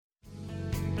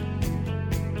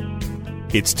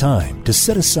It's time to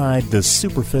set aside the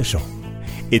superficial.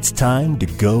 It's time to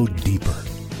go deeper.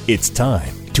 It's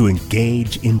time to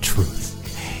engage in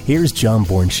truth. Here's John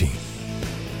Bornschein.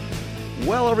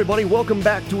 Well, everybody, welcome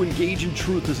back to Engage in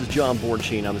Truth. This is John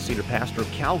Bornschein. I'm the senior pastor of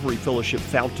Calvary Fellowship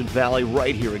Fountain Valley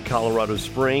right here in Colorado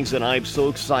Springs, and I'm so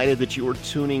excited that you are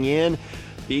tuning in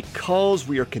because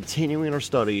we are continuing our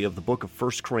study of the book of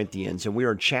 1 Corinthians, and we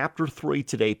are in chapter 3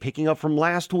 today, picking up from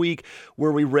last week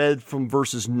where we read from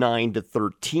verses 9 to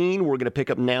 13. We're going to pick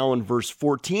up now in verse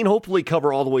 14, hopefully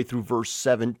cover all the way through verse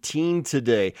 17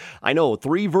 today. I know,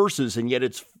 3 verses, and yet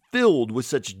it's filled with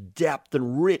such depth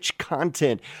and rich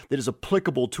content that is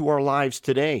applicable to our lives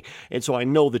today. And so I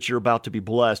know that you're about to be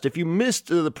blessed. If you missed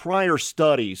the prior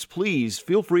studies, please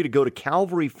feel free to go to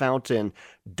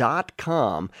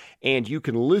calvaryfountain.com and you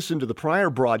can listen to the prior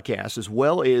broadcasts as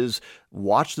well as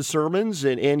watch the sermons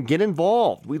and get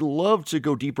involved. We'd love to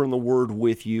go deeper in the Word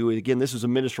with you. Again, this is a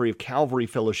ministry of Calvary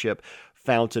Fellowship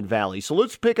Fountain Valley. So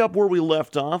let's pick up where we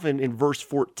left off in verse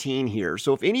 14 here.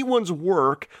 So if anyone's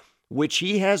work which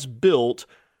he has built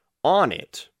on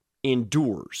it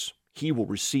endures, he will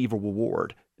receive a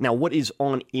reward. Now, what does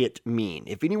on it mean?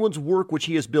 If anyone's work which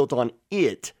he has built on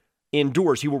it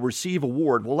endures, he will receive a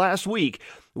reward. Well, last week,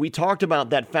 we talked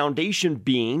about that foundation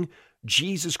being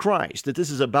Jesus Christ, that this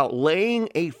is about laying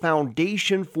a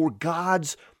foundation for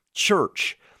God's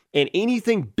church. And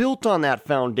anything built on that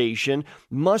foundation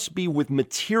must be with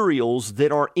materials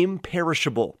that are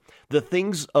imperishable. The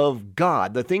things of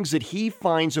God, the things that he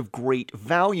finds of great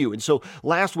value. And so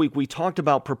last week we talked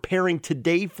about preparing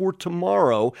today for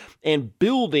tomorrow and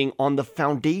building on the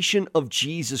foundation of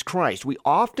Jesus Christ. We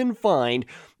often find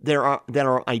that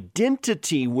our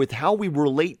identity with how we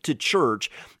relate to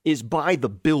church is by the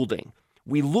building.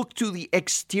 We look to the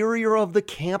exterior of the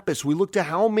campus. We look to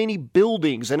how many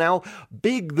buildings and how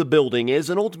big the building is,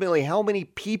 and ultimately how many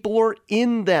people are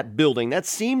in that building. That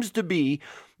seems to be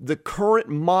the current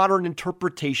modern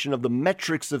interpretation of the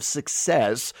metrics of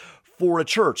success for a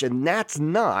church. And that's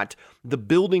not the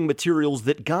building materials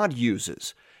that God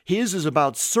uses. His is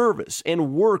about service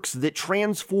and works that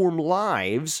transform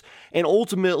lives and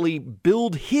ultimately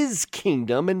build his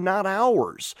kingdom and not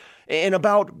ours. And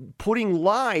about putting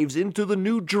lives into the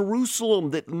new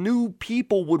Jerusalem, that new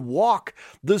people would walk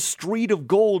the street of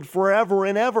gold forever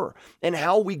and ever. And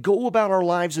how we go about our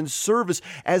lives in service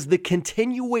as the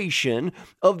continuation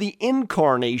of the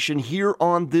incarnation here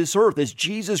on this earth. As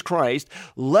Jesus Christ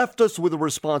left us with a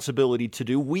responsibility to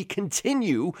do, we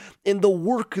continue in the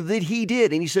work that he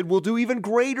did. And he said, we'll do even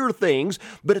greater things,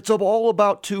 but it's all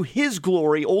about to his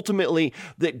glory, ultimately,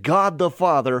 that God the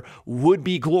Father would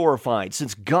be glorified.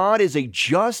 Since God is a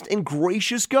just and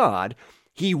gracious God,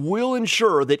 he will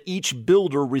ensure that each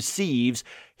builder receives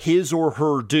his or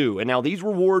her due. And now these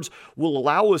rewards will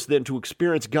allow us then to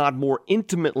experience God more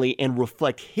intimately and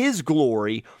reflect his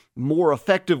glory more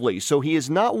effectively. So he is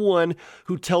not one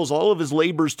who tells all of his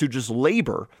laborers to just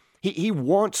labor. He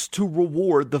wants to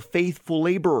reward the faithful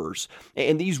laborers.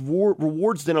 And these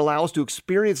rewards then allow us to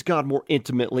experience God more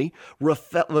intimately,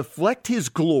 reflect his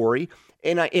glory.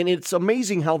 And it's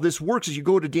amazing how this works as you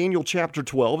go to Daniel chapter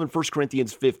 12 and 1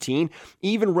 Corinthians 15,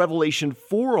 even Revelation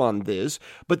 4 on this.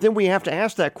 But then we have to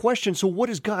ask that question, so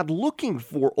what is God looking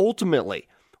for ultimately?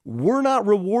 We're not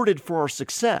rewarded for our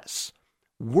success.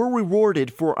 We're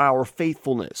rewarded for our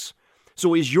faithfulness.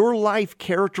 So is your life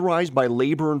characterized by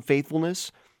labor and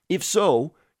faithfulness? If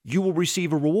so, you will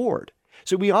receive a reward.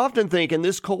 So we often think in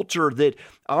this culture that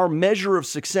our measure of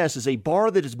success is a bar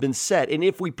that has been set, and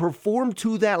if we perform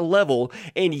to that level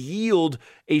and yield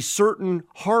a certain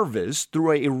harvest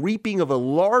through a reaping of a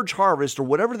large harvest or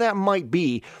whatever that might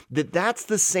be, that's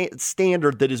the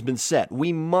standard that has been set.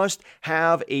 We must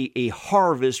have a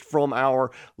harvest from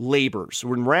our labors.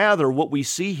 When rather what we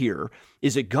see here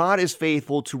is that God is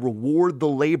faithful to reward the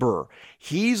laborer.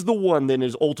 He's the one that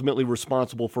is ultimately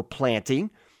responsible for planting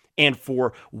and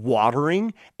for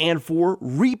watering and for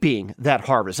reaping that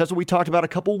harvest. That's what we talked about a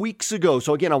couple weeks ago.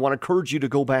 So again, I want to encourage you to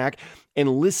go back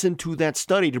and listen to that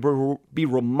study to be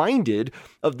reminded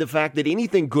of the fact that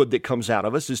anything good that comes out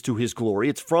of us is to his glory.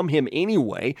 It's from him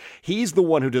anyway. He's the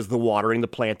one who does the watering, the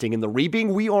planting, and the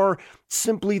reaping. We are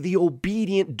simply the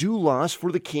obedient doulos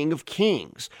for the King of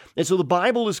Kings. And so the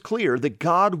Bible is clear that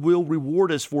God will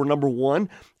reward us for, number one,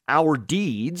 our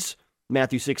deeds,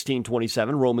 Matthew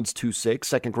 16:27, Romans 2:6,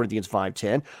 2 Corinthians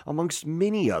 5:10, amongst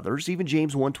many others, even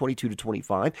James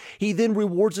 1:22-25. He then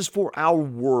rewards us for our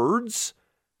words.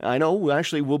 I know,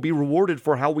 actually, we'll be rewarded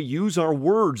for how we use our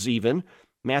words even.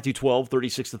 Matthew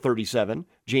 12:36-37,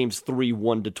 James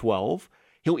 3:1-12.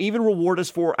 He'll even reward us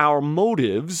for our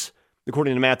motives,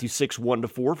 according to Matthew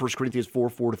 6:1-4, 1 Corinthians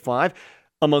 4:4-5.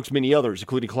 amongst many others,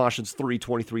 including Colossians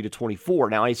 3:23-24.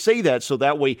 Now, I say that so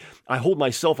that way I hold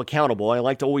myself accountable. I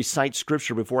like to always cite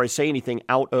Scripture before I say anything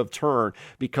out of turn,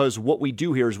 because what we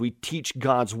do here is we teach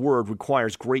God's Word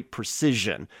requires great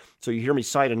precision. So you hear me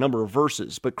cite a number of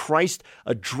verses, but Christ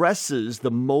addresses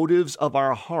the motives of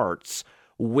our hearts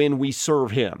when we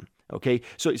serve Him. Okay,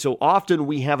 so often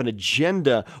we have an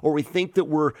agenda, or we think that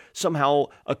we're somehow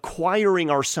acquiring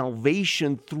our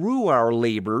salvation through our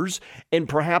labors and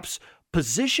perhaps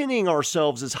positioning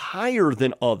ourselves as higher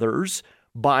than others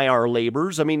by our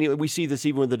labors. I mean, we see this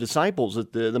even with the disciples.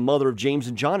 The mother of James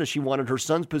and John, as she wanted her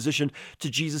sons positioned to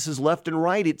Jesus' left and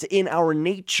right. It's in our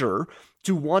nature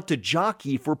to want to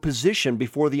jockey for position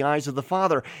before the eyes of the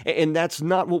Father. And that's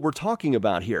not what we're talking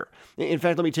about here. In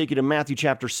fact, let me take you to Matthew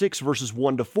chapter 6, verses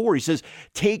 1-4. He says,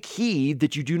 "Take heed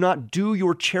that you do not do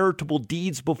your charitable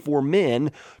deeds before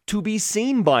men to be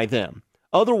seen by them.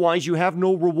 Otherwise, you have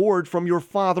no reward from your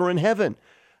Father in heaven.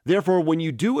 Therefore, when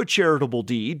you do a charitable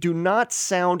deed, do not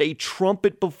sound a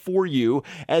trumpet before you,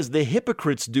 as the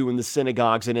hypocrites do in the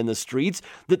synagogues and in the streets,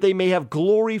 that they may have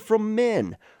glory from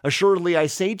men. Assuredly, I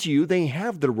say to you, they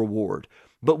have their reward.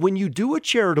 But when you do a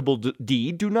charitable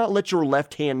deed, do not let your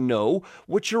left hand know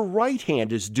what your right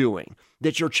hand is doing,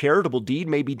 that your charitable deed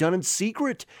may be done in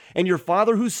secret, and your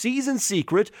Father who sees in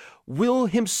secret will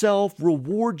himself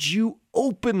reward you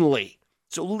openly."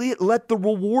 So let the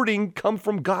rewarding come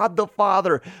from God the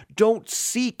Father. Don't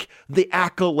seek the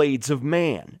accolades of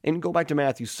man. And go back to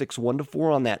Matthew 6,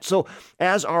 1-4 on that. So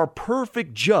as our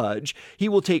perfect judge, he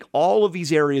will take all of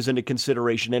these areas into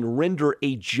consideration and render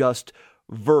a just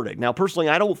verdict. Now, personally,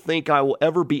 I don't think I will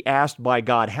ever be asked by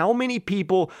God, how many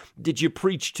people did you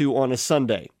preach to on a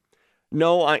Sunday?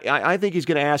 No, I think he's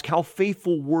going to ask, how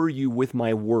faithful were you with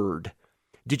my word?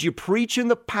 Did you preach in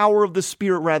the power of the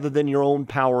Spirit rather than your own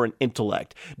power and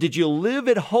intellect? Did you live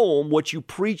at home what you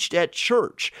preached at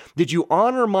church? Did you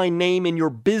honor my name in your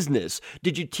business?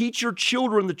 Did you teach your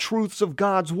children the truths of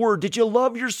God's word? Did you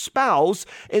love your spouse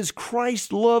as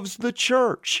Christ loves the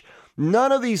church?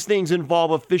 None of these things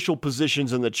involve official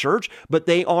positions in the church, but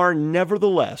they are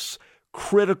nevertheless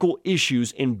critical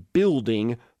issues in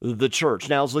building the church.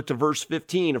 Now let's look to verse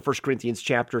 15 of 1 Corinthians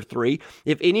chapter 3.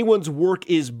 "If anyone's work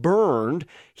is burned,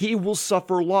 he will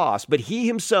suffer loss, but he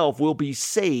himself will be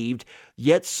saved,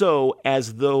 yet so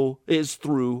as though is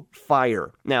through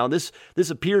fire." Now this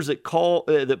appears that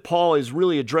Paul is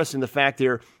really addressing the fact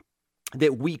there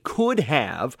that we could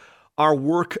have our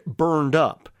work burned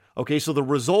up. Okay, so the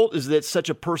result is that such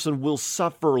a person will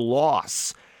suffer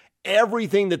loss.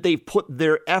 Everything that they've put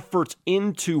their efforts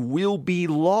into will be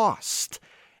lost.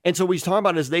 And so what he's talking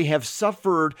about is they have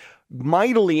suffered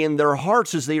mightily in their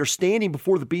hearts as they are standing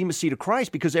before the bema seat of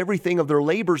Christ, because everything of their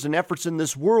labors and efforts in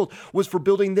this world was for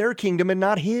building their kingdom and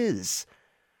not his.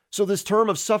 So this term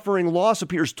of suffering loss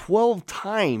appears 12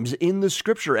 times in the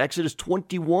Scripture. Exodus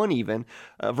 21 even,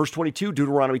 verse 22,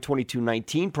 Deuteronomy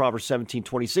 22:19, Proverbs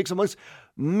 17:26, amongst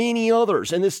many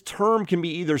others. And this term can be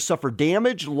either suffer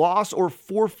damage, loss, or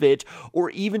forfeit, or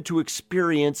even to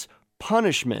experience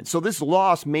punishment. So this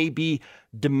loss may be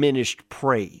diminished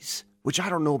praise, which I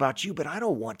don't know about you, but I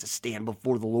don't want to stand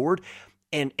before the Lord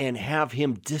and have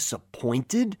him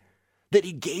disappointed that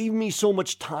he gave me so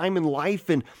much time in life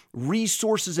and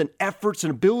resources and efforts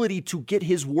and ability to get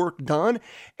his work done,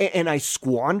 and I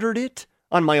squandered it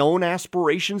on my own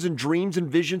aspirations and dreams and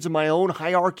visions and my own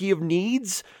hierarchy of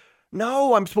needs.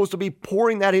 No, I'm supposed to be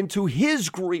pouring that into his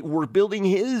great work, building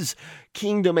his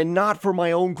kingdom, and not for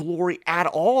my own glory at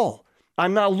all.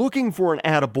 I'm not looking for an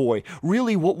attaboy.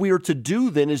 Really, what we are to do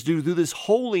then is to do this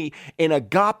holy and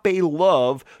agape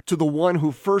love to the one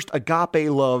who first agape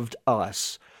loved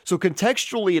us. So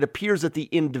contextually, it appears that the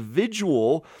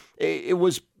individual, it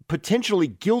was potentially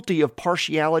guilty of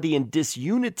partiality and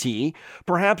disunity,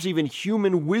 perhaps even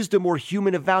human wisdom or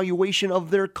human evaluation of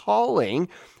their calling.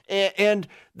 And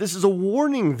this is a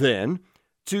warning then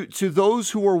to those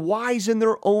who are wise in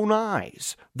their own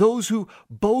eyes, those who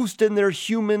boast in their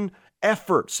human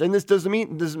efforts. And this doesn't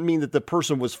mean that the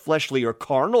person was fleshly or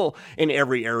carnal in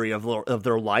every area of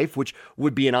their life, which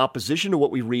would be in opposition to what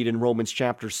we read in Romans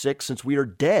chapter 6, since we are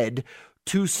dead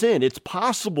to sin. It's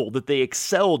possible that they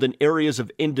excelled in areas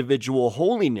of individual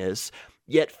holiness,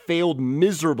 yet failed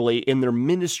miserably in their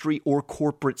ministry or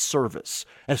corporate service.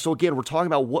 And so again, we're talking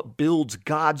about what builds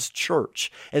God's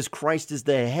church, as Christ is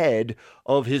the head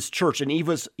of his church. And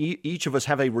each of us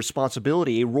have a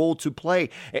responsibility, a role to play.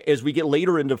 As we get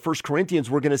later into 1 Corinthians,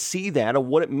 we're going to see that of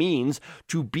what it means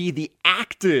to be the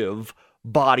active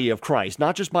body of Christ,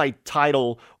 not just by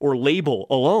title or label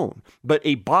alone, but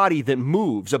a body that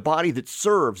moves, a body that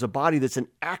serves, a body that's in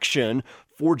action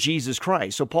for Jesus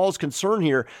Christ. So Paul's concern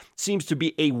here seems to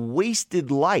be a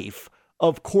wasted life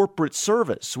of corporate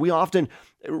service. We often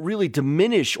really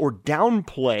diminish or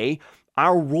downplay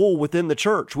our role within the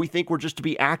church. We think we're just to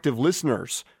be active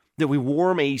listeners, that we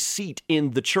warm a seat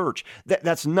in the church.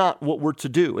 That's not what we're to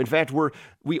do. In fact,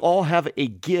 we all have a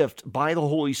gift by the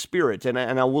Holy Spirit, and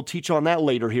I will teach on that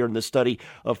later here in the study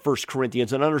of 1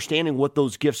 Corinthians and understanding what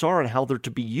those gifts are and how they're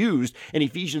to be used. And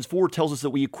Ephesians 4 tells us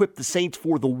that we equip the saints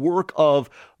for the work of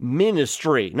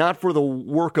ministry, not for the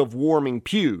work of warming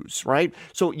pews, right?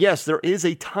 So yes, there is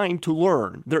a time to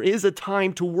learn. There is a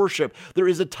time to worship. There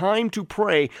is a time to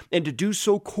pray and to do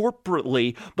so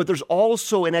corporately, but there's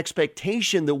also an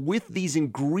expectation that with these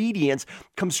ingredients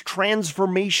comes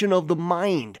transformation of the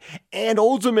mind and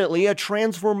ultimately a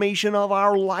transformation of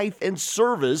our life and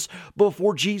service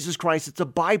before Jesus Christ. It's a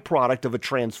byproduct of a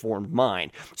transformed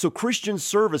mind. So Christian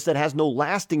service that has no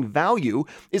lasting value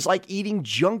is like eating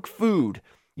junk food.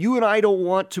 You and I don't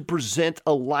want to present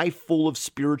a life full of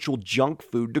spiritual junk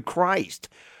food to Christ,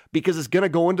 because it's going to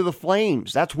go into the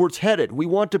flames. That's where it's headed. We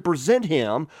want to present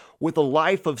him with a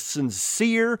life of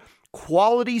sincere,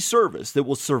 quality service that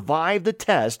will survive the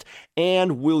test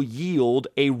and will yield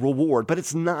a reward. But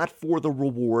it's not for the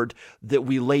reward that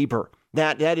we labor.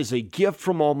 That is a gift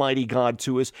from Almighty God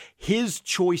to us, his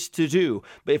choice to do.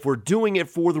 But if we're doing it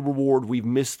for the reward, we've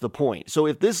missed the point. So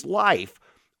if this life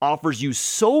offers you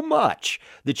so much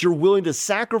that you're willing to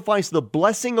sacrifice the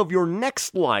blessing of your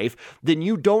next life, then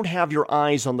you don't have your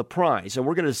eyes on the prize. And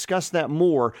we're going to discuss that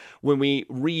more when we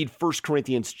read 1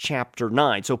 Corinthians chapter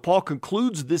 9. So Paul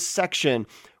concludes this section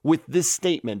with this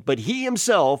statement, but he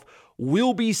himself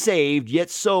will be saved, yet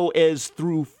so as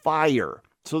through fire.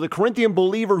 So the Corinthian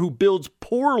believer who builds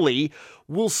poorly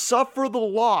will suffer the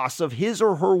loss of his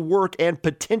or her work and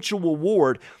potential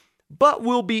reward, but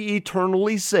will be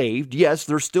eternally saved. Yes,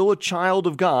 they're still a child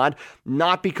of God,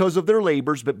 not because of their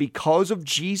labors, but because of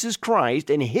Jesus Christ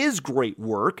and his great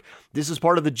work. This is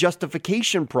part of the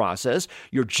justification process.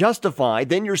 You're justified,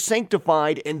 then you're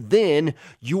sanctified, and then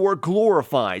you are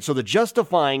glorified. So the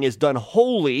justifying is done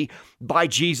wholly by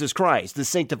Jesus Christ. The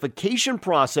sanctification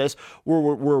process,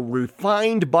 we're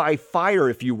refined by fire,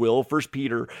 if you will. 1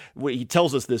 Peter, he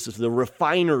tells us this is the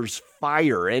refiner's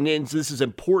fire. And this is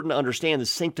important to understand the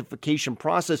sanctification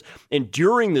process. And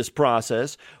during this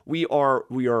process,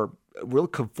 we'll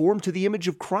conform to the image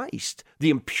of Christ. The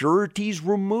impurities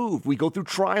removed. We go through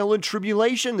trial and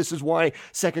tribulation. This is why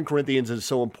 2 Corinthians is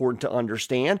so important to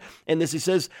understand. And this, he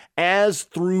says, as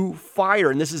through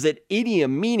fire. And this is an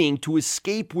idiom meaning to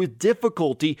escape with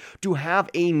difficulty, to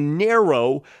have a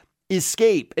narrow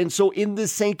escape. And so in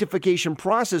this sanctification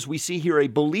process, we see here a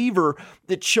believer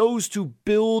that chose to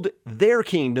build their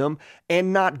kingdom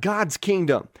and not God's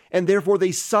kingdom. And therefore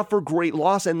they suffer great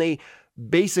loss, and they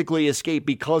basically escape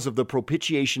because of the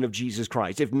propitiation of Jesus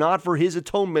Christ. If not for his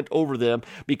atonement over them,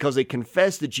 because they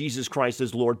confessed that Jesus Christ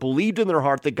is Lord, believed in their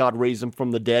heart that God raised him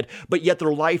from the dead, but yet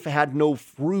their life had no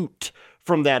fruit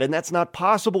from that. And that's not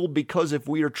possible, because if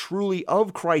we are truly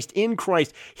of Christ, in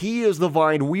Christ, he is the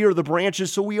vine, we are the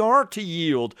branches, so we are to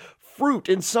yield fruit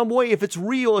in some way. If it's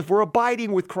real, if we're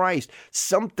abiding with Christ,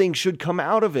 something should come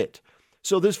out of it.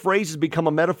 So this phrase has become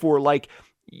a metaphor, like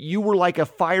you were like a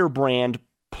firebrand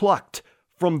plucked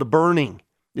from the burning,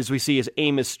 as we see as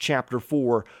Amos chapter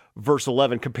 4, verse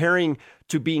 11, comparing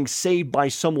to being saved by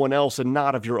someone else and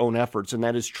not of your own efforts. And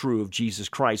that is true of Jesus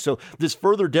Christ. So this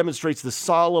further demonstrates the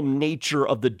solemn nature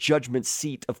of the judgment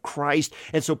seat of Christ.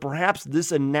 And so perhaps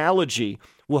this analogy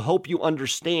will help you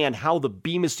understand how the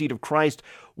bema seat of Christ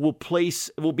will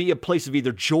be a place of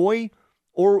either joy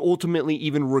or ultimately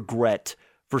even regret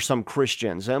for some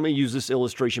Christians. I'm going to use this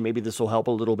illustration. Maybe this will help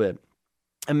a little bit.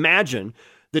 Imagine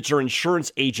that your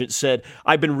insurance agent said,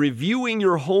 I've been reviewing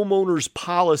your homeowner's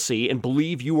policy and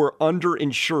believe you are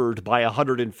underinsured by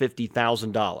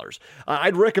 $150,000.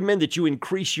 I'd recommend that you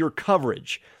increase your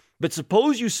coverage. But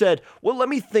suppose you said, well, let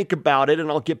me think about it and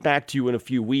I'll get back to you in a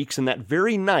few weeks. And that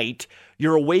very night,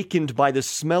 you're awakened by the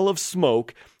smell of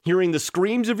smoke. Hearing the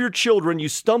screams of your children, you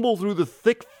stumble through the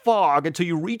thick fog until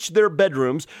you reach their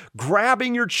bedrooms.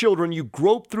 Grabbing your children, you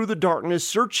grope through the darkness,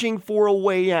 searching for a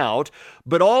way out.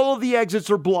 But all of the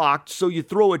exits are blocked, so you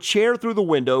throw a chair through the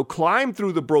window, climb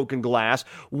through the broken glass.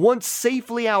 Once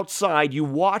safely outside, you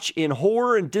watch in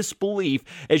horror and disbelief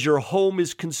as your home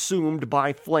is consumed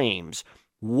by flames.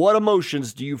 What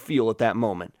emotions do you feel at that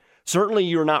moment? Certainly,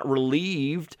 you're not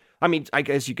relieved. I mean, I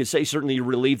guess you could say certainly you're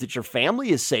relieved that your family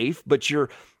is safe, but you're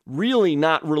really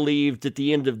not relieved at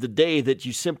the end of the day that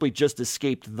you simply just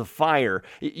escaped the fire.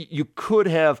 You could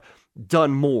have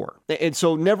done more. And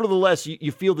so nevertheless,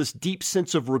 you feel this deep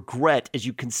sense of regret as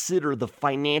you consider the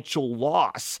financial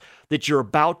loss that you're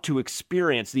about to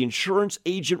experience. The insurance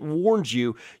agent warned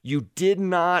you. You did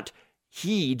not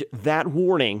heed that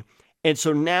warning. And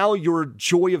so now your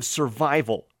joy of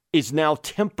survival is now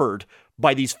tempered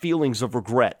by these feelings of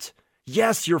regret.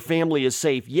 Yes, your family is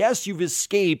safe. Yes, you've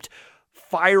escaped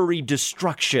fiery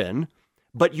destruction,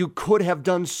 but you could have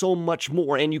done so much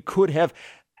more, and you could have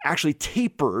actually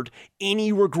tapered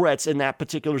any regrets in that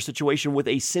particular situation with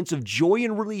a sense of joy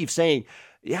and relief, saying,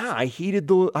 yeah, I heeded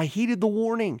the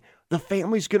warning. The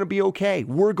family's going to be okay.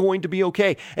 We're going to be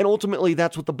okay. And ultimately,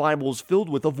 that's what the Bible is filled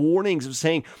with, of warnings of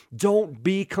saying, don't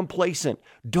be complacent.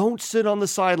 Don't sit on the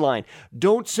sideline.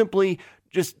 Don't simply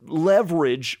just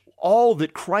leverage all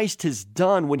that Christ has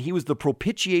done when he was the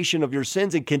propitiation of your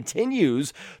sins and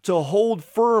continues to hold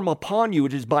firm upon you.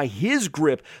 It is by his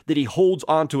grip that he holds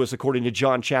onto us, according to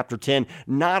John chapter 10,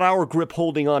 not our grip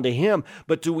holding onto him,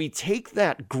 but do we take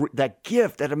that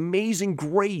gift, that amazing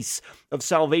grace of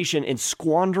salvation and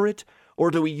squander it? Or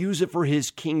do we use it for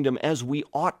his kingdom as we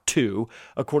ought to,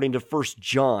 according to 1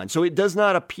 John? So it does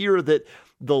not appear that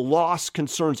the loss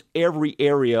concerns every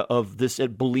area of this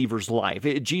believer's life.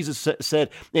 Jesus said,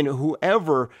 and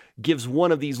whoever gives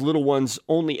one of these little ones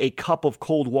only a cup of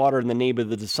cold water in the name of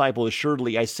the disciple,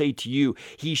 assuredly, I say to you,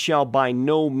 he shall by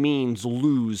no means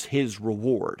lose his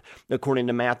reward, according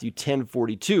to Matthew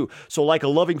 10:42. So like a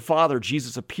loving father,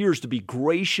 Jesus appears to be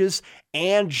gracious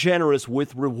and generous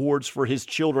with rewards for his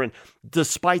children,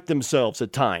 despite themselves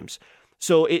at times.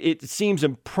 So it seems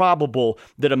improbable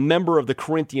that a member of the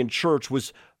Corinthian church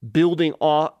was building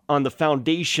on the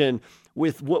foundation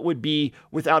with what would be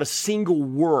without a single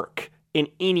work in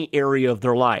any area of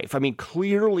their life. I mean,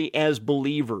 clearly as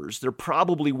believers, there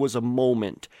probably was a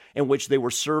moment in which they were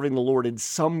serving the Lord in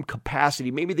some capacity.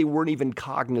 Maybe they weren't even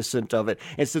cognizant of it.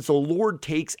 And since the Lord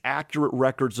takes accurate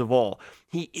records of all,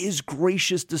 he is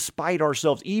gracious despite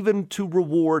ourselves, even to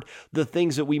reward the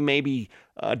things that we maybe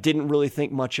didn't really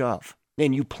think much of.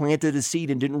 And you planted a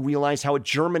seed and didn't realize how it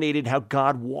germinated, how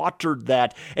God watered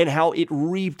that, and how it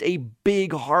reaped a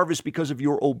big harvest because of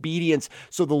your obedience.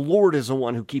 So the Lord is the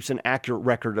one who keeps an accurate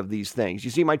record of these things.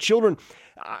 You see, my children,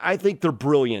 I think they're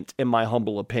brilliant in my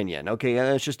humble opinion. Okay, and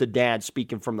that's just a dad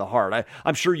speaking from the heart.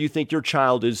 I'm sure you think your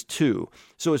child is too.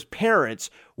 So as parents,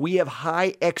 we have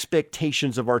high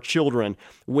expectations of our children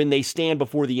when they stand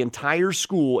before the entire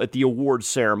school at the awards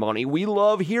ceremony. We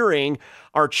love hearing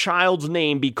our child's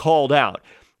name be called out.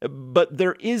 But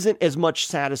there isn't as much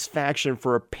satisfaction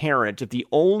for a parent if the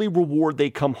only reward they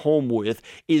come home with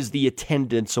is the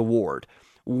attendance award.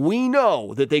 We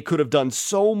know that they could have done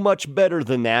so much better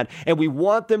than that, and we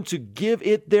want them to give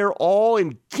it their all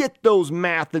and get those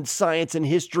math and science and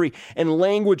history and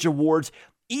language awards,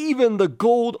 even the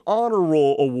gold honor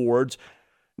roll awards.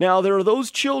 Now, there are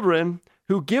those children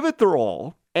who give it their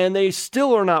all, and they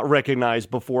still are not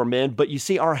recognized before men, but you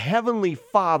see, our Heavenly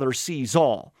Father sees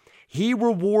all. He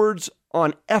rewards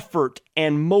on effort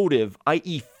and motive,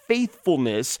 i.e.,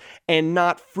 faithfulness and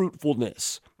not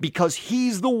fruitfulness, because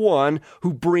he's the one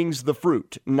who brings the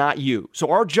fruit, not you. So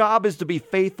our job is to be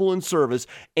faithful in service,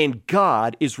 and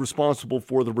God is responsible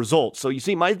for the results. So you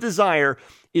see, my desire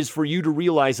is for you to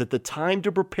realize that the time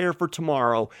to prepare for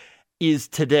tomorrow is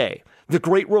today. The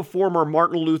great reformer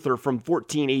Martin Luther from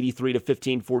 1483 to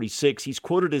 1546, he's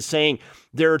quoted as saying,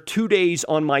 "There are 2 days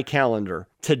on my calendar,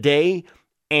 today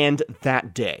and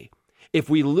that day." If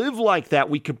we live like that,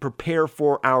 we can prepare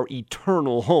for our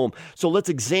eternal home. So let's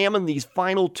examine these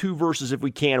final 2 verses if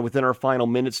we can within our final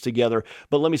minutes together.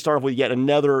 But let me start off with yet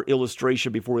another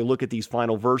illustration before we look at these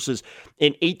final verses.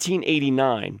 In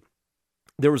 1889,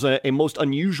 there was a most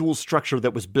unusual structure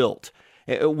that was built.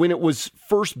 When it was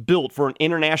first built for an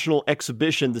international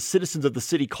exhibition, the citizens of the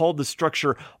city called the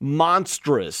structure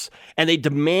monstrous, and they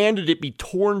demanded it be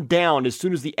torn down as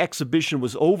soon as the exhibition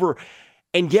was over.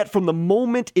 And yet from the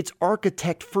moment its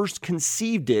architect first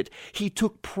conceived it, he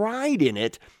took pride in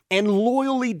it and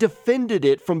loyally defended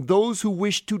it from those who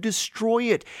wished to destroy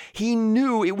it. He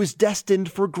knew it was destined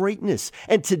for greatness.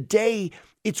 And today,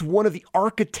 it's one of the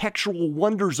architectural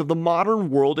wonders of the modern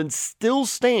world and still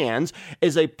stands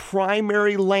as a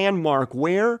primary landmark.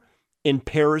 Where? In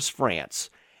Paris, France.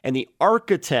 And the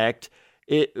architect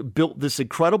built this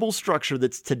incredible structure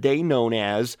that's today known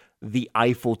as the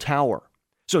Eiffel Tower.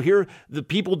 So here, the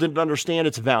people didn't understand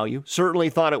its value, certainly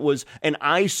thought it was an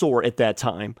eyesore at that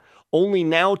time, only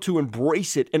now to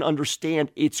embrace it and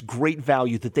understand its great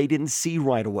value that they didn't see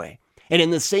right away. And in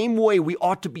the same way, we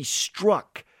ought to be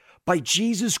struck by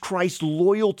Jesus Christ's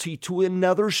loyalty to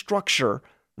another structure,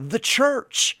 the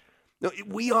church.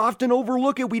 We often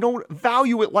overlook it. We don't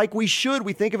value it like we should.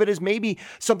 We think of it as maybe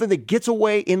something that gets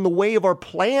in the way of our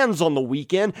plans on the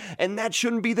weekend, and that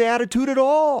shouldn't be the attitude at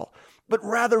all. But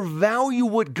rather value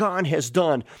what God has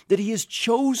done, that he has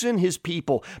chosen his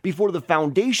people before the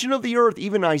foundation of the earth,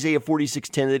 even Isaiah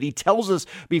 46:10, that he tells us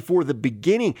before the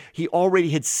beginning, he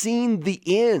already had seen the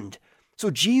end. So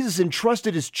Jesus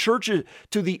entrusted his church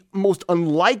to the most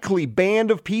unlikely band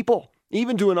of people,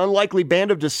 even to an unlikely band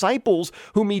of disciples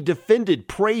whom he defended,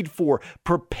 prayed for,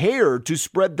 prepared to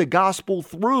spread the gospel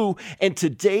through. And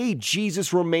today,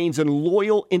 Jesus remains in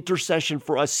loyal intercession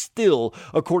for us still,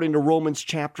 according to Romans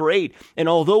chapter 8. And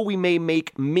although we may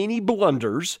make many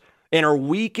blunders and are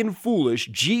weak and foolish,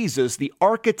 Jesus, the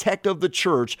architect of the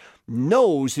church,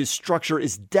 knows his structure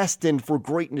is destined for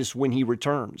greatness when he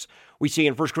returns. We see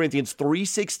in 1 Corinthians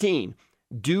 3:16,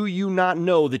 "Do you not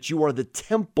know that you are the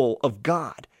temple of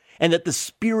God, and that the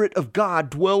Spirit of God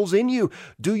dwells in you?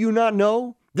 Do you not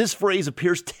know?" This phrase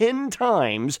appears 10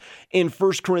 times in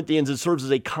 1 Corinthians. It serves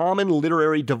as a common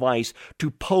literary device to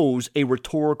pose a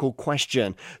rhetorical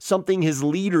question, something his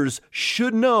leaders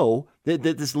should know, that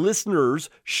his listeners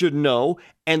should know,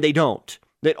 and they don't.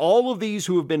 That all of these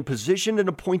who have been positioned and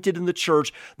appointed in the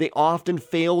church, they often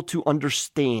fail to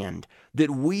understand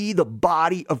that we, the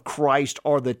body of Christ,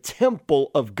 are the temple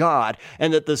of God,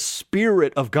 and that the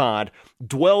Spirit of God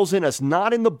dwells in us,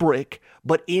 not in the brick,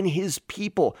 but in his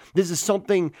people. This is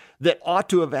something that ought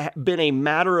to have been a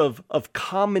matter of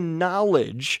common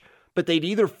knowledge, but they'd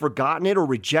either forgotten it or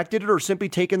rejected it or simply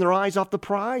taken their eyes off the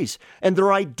prize. And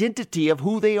their identity of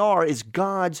who they are is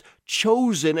God's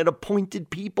chosen and appointed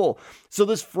people. So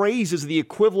this phrase is the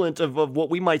equivalent of what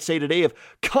we might say today of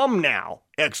 "come now!"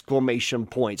 exclamation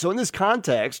point. So in this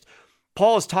context,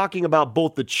 Paul is talking about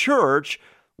both the church,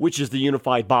 which is the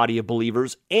unified body of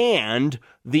believers, and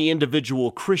the individual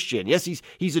Christian. Yes,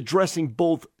 he's addressing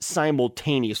both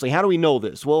simultaneously. How do we know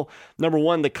this? Well, number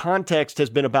one, the context has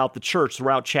been about the church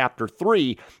throughout chapter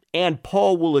 3, and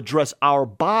Paul will address our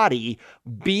body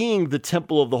being the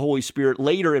temple of the Holy Spirit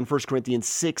later in 1 Corinthians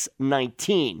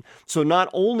 6:19. So not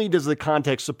only does the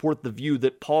context support the view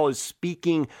that Paul is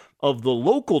speaking of the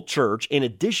local church in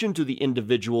addition to the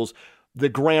individuals, the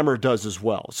grammar does as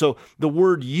well. So the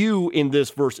word "you" in this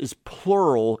verse is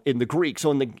plural in the Greek.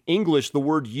 So in the English, the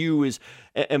word "you" is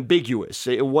ambiguous.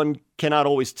 One cannot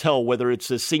always tell whether it's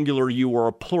a singular "you" or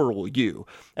a plural "you,"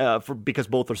 because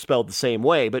both are spelled the same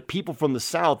way. But people from the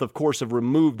South, of course, have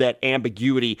removed that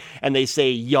ambiguity, and they say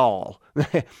 "y'all."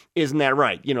 Isn't that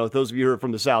right? You know, those of you who are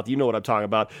from the South, you know what I'm talking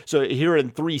about. So here in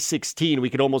 3:16, we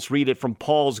could almost read it from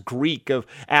Paul's Greek of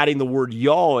adding the word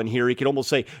 "y'all" in here. He could almost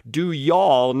say, "Do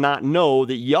y'all not know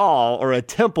that y'all are a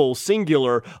temple,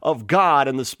 singular, of God,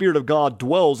 and the Spirit of God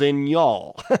dwells in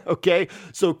y'all?" Okay?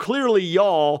 So clearly,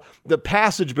 y'all, the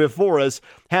passage before us,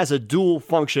 has a dual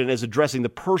function as addressing the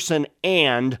person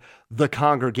and the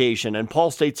congregation. And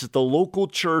Paul states that the local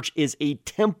church is a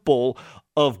temple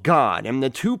of God. And the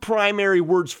two primary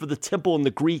words for the temple in the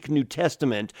Greek New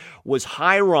Testament was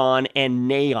hieron and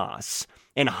naos.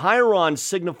 And hieron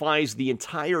signifies the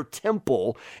entire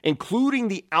temple, including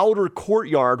the outer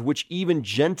courtyard, which even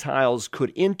Gentiles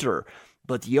could enter.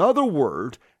 But the other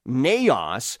word,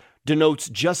 naos, denotes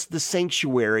just the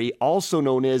sanctuary, also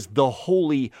known as the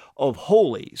Holy of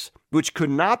Holies, which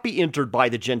could not be entered by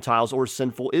the Gentiles or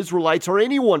sinful Israelites or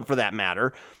anyone for that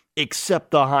matter, except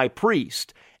the high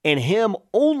priest, and him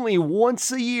only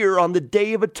once a year on the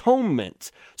Day of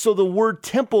Atonement. So the word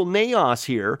temple, naos,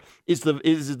 here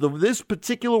this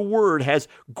particular word has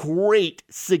great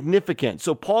significance.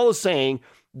 So Paul is saying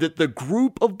that the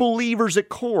group of believers at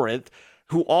Corinth,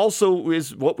 who also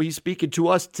is what he's speaking to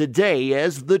us today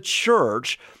as the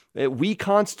church, we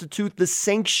constitute the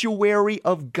sanctuary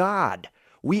of God.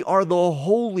 We are the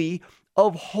Holy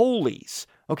of Holies.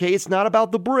 Okay, it's not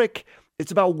about the brick.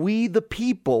 It's about we, the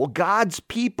people, God's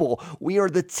people. We are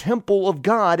the temple of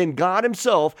God, and God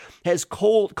himself has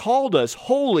called us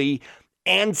holy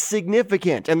and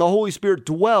significant, and the Holy Spirit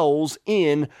dwells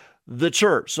in the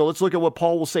church. So let's look at what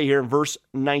Paul will say here in verse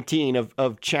 19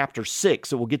 of chapter 6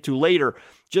 that we'll get to later,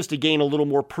 just to gain a little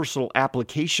more personal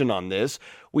application on this.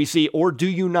 We see, "Or do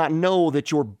you not know that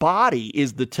your body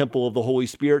is the temple of the Holy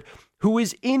Spirit, who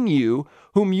is in you,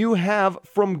 whom you have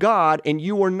from God, and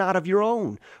you are not of your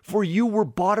own? For you were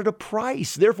bought at a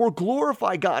price. Therefore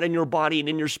glorify God in your body and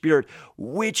in your spirit,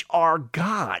 which are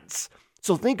God's."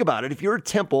 So think about it. If you're a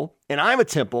temple, and I'm a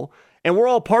temple, and we're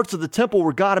all parts of the temple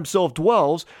where God himself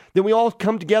dwells, then we all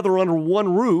come together under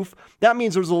one roof. That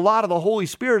means there's a lot of the Holy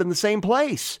Spirit in the same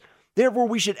place. Therefore,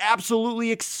 we should absolutely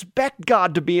expect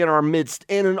God to be in our midst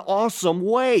in an awesome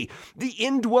way. The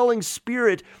indwelling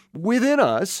Spirit within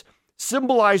us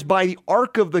symbolized by the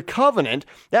Ark of the Covenant.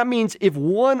 That means if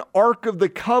one Ark of the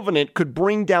Covenant could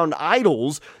bring down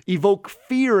idols, evoke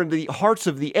fear into the hearts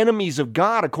of the enemies of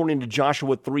God, according to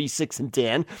Joshua 3, 6, and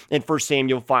 10, and 1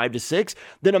 Samuel 5 to 6,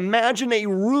 then imagine a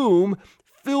room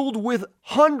filled with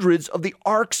hundreds of the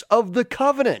Arks of the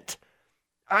Covenant.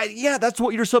 That's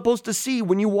what you're supposed to see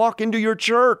when you walk into your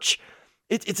church.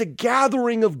 It's a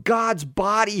gathering of God's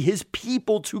body, his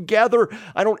people together.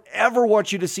 I don't ever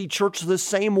want you to see church the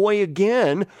same way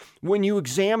again when you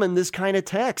examine this kind of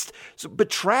text. But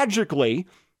tragically,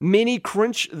 many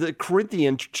the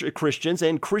Corinthian Christians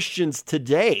and Christians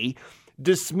today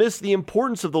dismiss the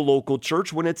importance of the local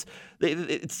church when it's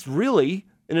really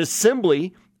an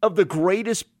assembly of the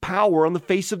greatest power on the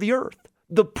face of the earth,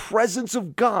 the presence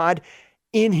of God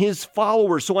in his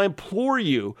followers. So I implore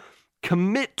you,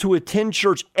 commit to attend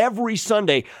church every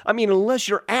Sunday. I mean, unless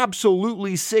you're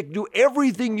absolutely sick, do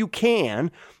everything you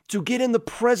can to get in the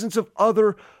presence of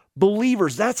other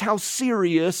believers. That's how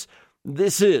serious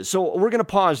this is. So we're going to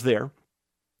pause there.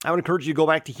 I would encourage you to go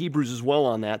back to Hebrews as well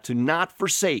on that, to not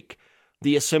forsake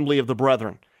the assembly of the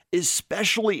brethren.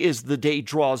 Especially as the day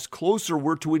draws closer,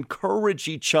 we're to encourage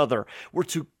each other. We're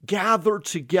to gather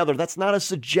together. That's not a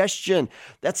suggestion.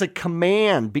 That's a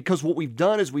command, because what we've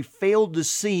done is we've failed to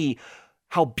see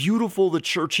how beautiful the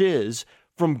church is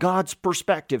from God's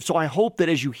perspective. So I hope that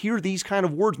as you hear these kind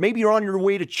of words, maybe you're on your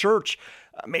way to church,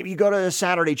 maybe you go to a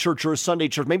Saturday church or a Sunday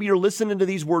church, maybe you're listening to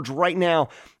these words right now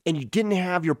and you didn't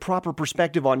have your proper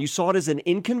perspective on. You saw it as an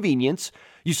inconvenience.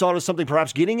 You saw it as something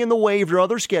perhaps getting in the way of your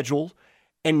other schedule.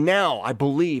 And now I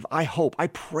believe, I hope, I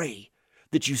pray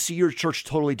that you see your church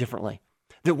totally differently.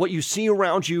 That what you see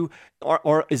around you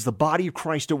is the body of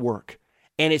Christ at work.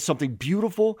 And it's something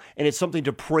beautiful, and it's something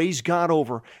to praise God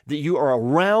over, that you are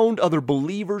around other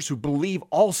believers who believe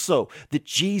also that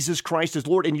Jesus Christ is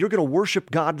Lord, and you're going to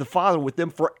worship God the Father with them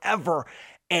forever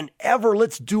and ever.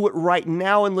 Let's do it right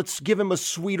now, and let's give him a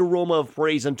sweet aroma of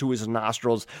praise unto his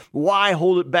nostrils. Why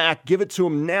hold it back? Give it to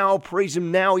him now. Praise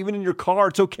him now. Even in your car,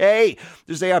 it's okay.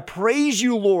 Just say, I praise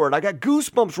you, Lord. I got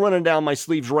goosebumps running down my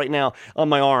sleeves right now on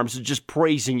my arms, just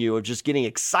praising you, of just getting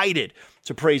excited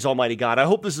to praise Almighty God. I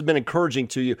hope this has been encouraging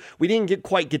to you. We didn't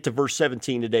quite get to verse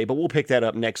 17 today, but we'll pick that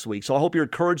up next week. So I hope you're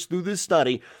encouraged through this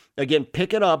study. Again,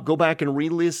 pick it up, go back and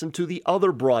re-listen to the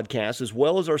other broadcasts as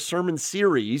well as our sermon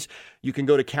series. You can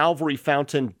go to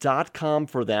calvaryfountain.com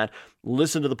for that.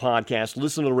 Listen to the podcast,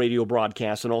 listen to the radio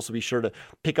broadcast, and also be sure to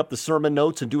pick up the sermon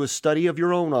notes and do a study of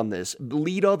your own on this.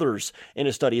 Lead others in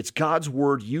a study. It's God's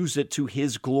word. Use it to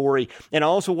his glory. And I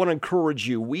also want to encourage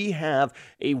you, we have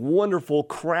a wonderful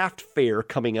craft fair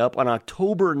coming up on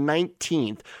October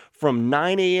 19th. From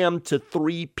 9 a.m. to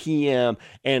 3 p.m.,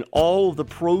 and all of the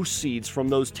proceeds from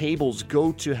those tables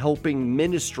go to helping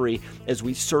ministry as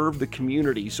we serve the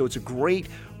community. So it's a great,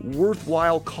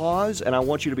 worthwhile cause, and I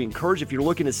want you to be encouraged. If you're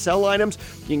looking to sell items,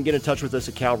 you can get in touch with us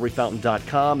at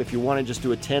calvaryfountain.com. If you want to just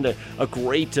to attend a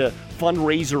great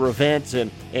fundraiser event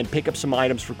and pick up some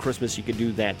items for Christmas, you can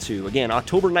do that too. Again,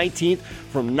 October 19th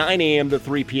from 9 a.m. to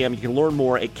 3 p.m. You can learn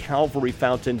more at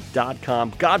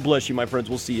calvaryfountain.com. God bless you, my friends.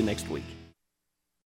 We'll see you next week.